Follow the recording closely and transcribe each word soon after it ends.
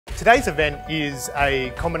Today's event is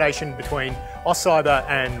a combination between AusCyber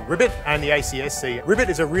and Ribbit and the ACSC. Ribbit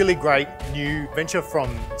is a really great new venture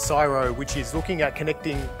from CSIRO, which is looking at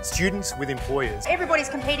connecting students with employers. Everybody's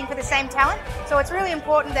competing for the same talent, so it's really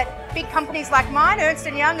important that big companies like mine, Ernst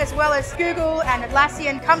 & Young, as well as Google and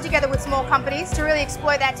Atlassian, come together with small companies to really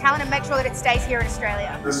exploit that talent and make sure that it stays here in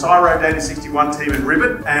Australia. The CSIRO Data 61 team and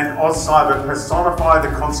Ribbit and AusCyber personify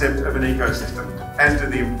the concept of an ecosystem, as do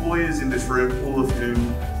the employers in this room, all of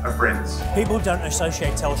whom are friends. People don't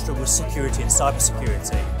associate Telstra with security and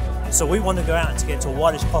cybersecurity. So we want to go out and to get to a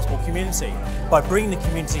widest possible community. By bringing the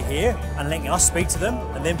community here and letting us speak to them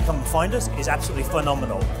and then come and find us is absolutely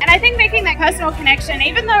phenomenal. And I think making that personal connection,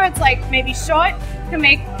 even though it's like maybe short, can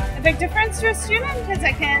make a big difference to a student because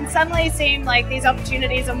it can suddenly seem like these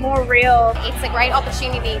opportunities are more real. It's a great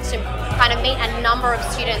opportunity to kind of meet a number of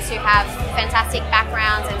students who have fantastic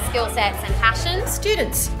backgrounds and skill sets and passions.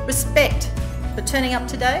 Students, respect for turning up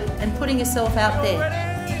today and putting yourself out there.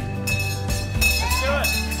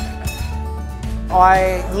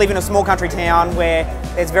 I live in a small country town where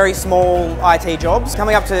there's very small IT jobs.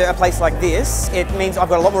 Coming up to a place like this, it means I've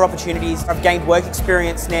got a lot more opportunities. I've gained work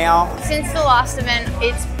experience now. Since the last event,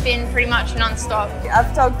 it's been pretty much non-stop.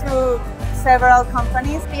 I've talked to several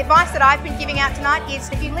companies. The advice that I've been giving out tonight is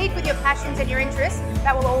if you lead with your passions and your interests,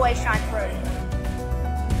 that will always shine through.